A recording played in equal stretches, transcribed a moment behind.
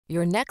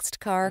Your next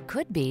car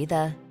could be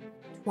the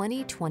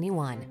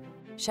 2021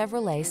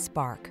 Chevrolet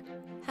Spark.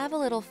 Have a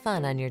little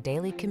fun on your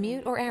daily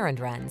commute or errand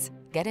runs.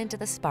 Get into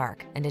the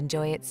Spark and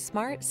enjoy its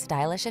smart,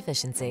 stylish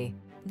efficiency.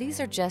 These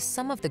are just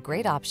some of the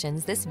great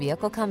options this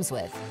vehicle comes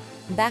with: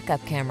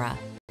 backup camera,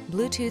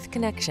 Bluetooth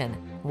connection,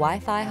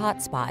 Wi-Fi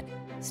hotspot,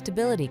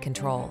 stability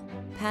control,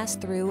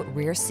 pass-through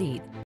rear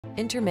seat,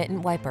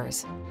 intermittent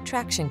wipers,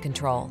 traction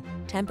control,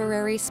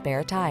 temporary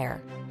spare tire,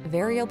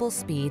 variable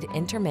speed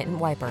intermittent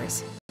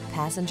wipers,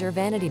 passenger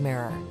vanity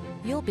mirror.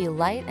 You'll be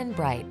light and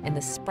bright in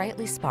the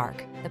sprightly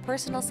Spark, the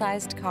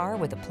personal-sized car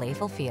with a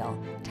playful feel.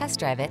 Test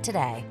drive it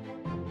today.